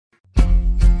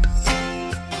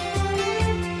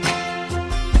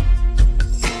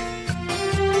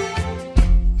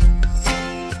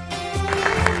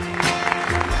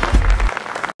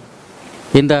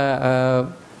இந்த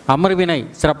அமர்வினை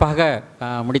சிறப்பாக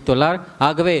முடித்துள்ளார்.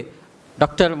 ஆகவே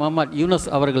டாக்டர் முகமது யூனுஸ்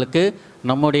அவர்களுக்கு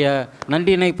நம்முடைய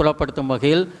நன்றியினை புலப்படுத்தும்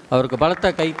வகையில் அவருக்கு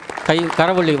பலத்த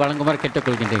கரவொலி வழங்குமாறு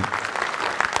கேட்டுக்கொள்கின்றேன்.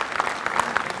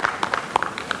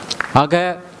 ஆக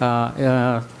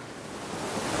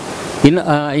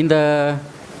இந்த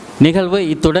நிகழ்வு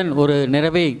இத்துடன் ஒரு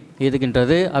நிறைவை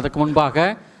எய்துகின்றது. அதற்கு முன்பாக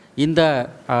இந்த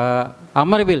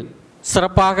அமர்வில்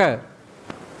சிறப்பாக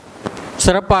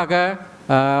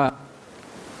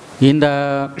இந்த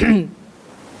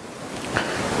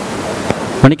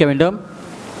மன்னிக்க வேண்டும்,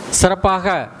 சிறப்பாக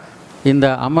இந்த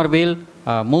அமர்வில்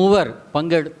மூவர்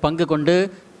பங்கு கொண்டு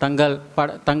தங்கள்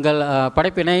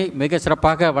படைப்பினை மிக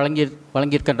சிறப்பாக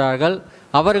வழங்கியிருக்கின்றார்கள்.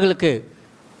 அவர்களுக்கு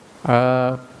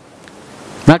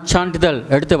நற்சான்றிதழ்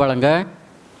எடுத்து வழங்க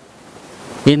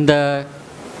இந்த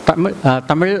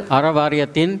தமிழ்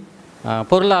அறவாரியத்தின்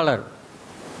பொருளாளர்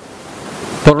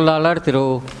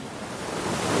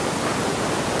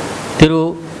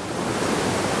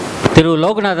திரு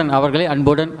லோகநாதன் அவர்களை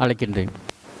அன்புடன் அழைக்கின்றேன்.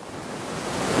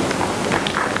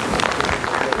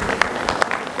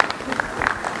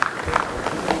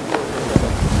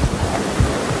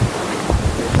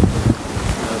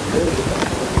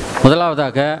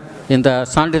 முதலாவதாக இந்த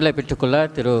சான்றிதழை பெற்றுக்கொள்ள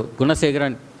திரு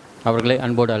குணசேகரன் அவர்களை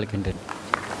அன்போடு அழைக்கின்றேன்.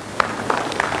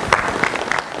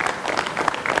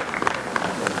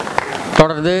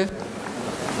 தொடர்ந்து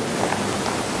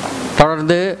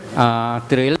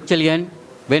திரு இளச்செழியன்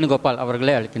வேணுகோபால்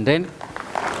அவர்களை அழைக்கின்றேன்.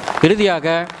 இறுதியாக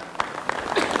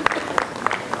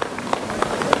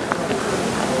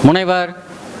முனைவர்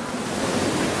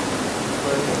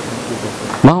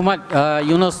முகமது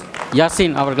யூனுஸ்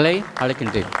யாசின் அவர்களை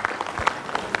அழைக்கின்றேன்.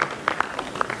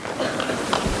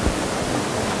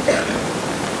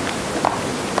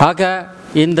 ஆக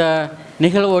இந்த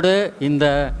நிகழ்வோடு இந்த